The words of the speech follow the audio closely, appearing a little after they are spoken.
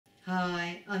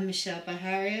Hi, I'm Michelle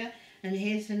Baharier, and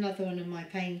here's another one of my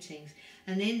paintings.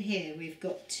 And in here we've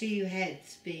got two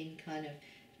heads being kind of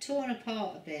torn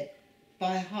apart a bit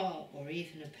by a heart or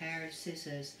even a pair of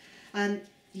scissors.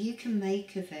 You can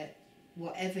make of it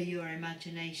whatever your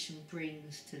imagination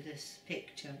brings to this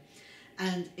picture,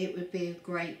 and it would be a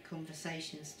great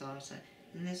conversation starter.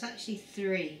 And there's actually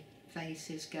 3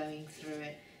 faces going through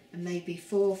it, and maybe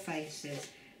 4 faces.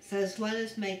 So as well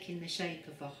as making the shape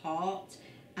of a heart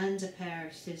and a pair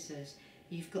of scissors,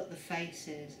 you've got the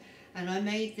faces. And I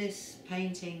made this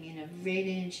painting in a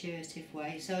really intuitive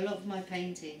way. So a lot of my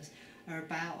paintings are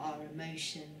about our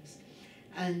emotions,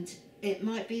 and it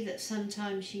might be that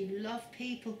sometimes you love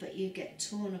people but you get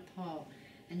torn apart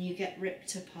and you get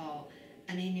ripped apart,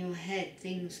 and in your head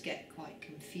things get quite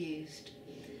confused.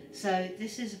 So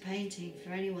this is a painting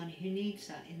for anyone who needs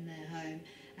that in their home,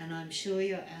 and I'm sure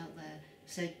you're out there,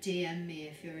 so DM me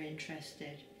if you're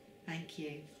interested. Thank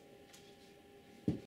you.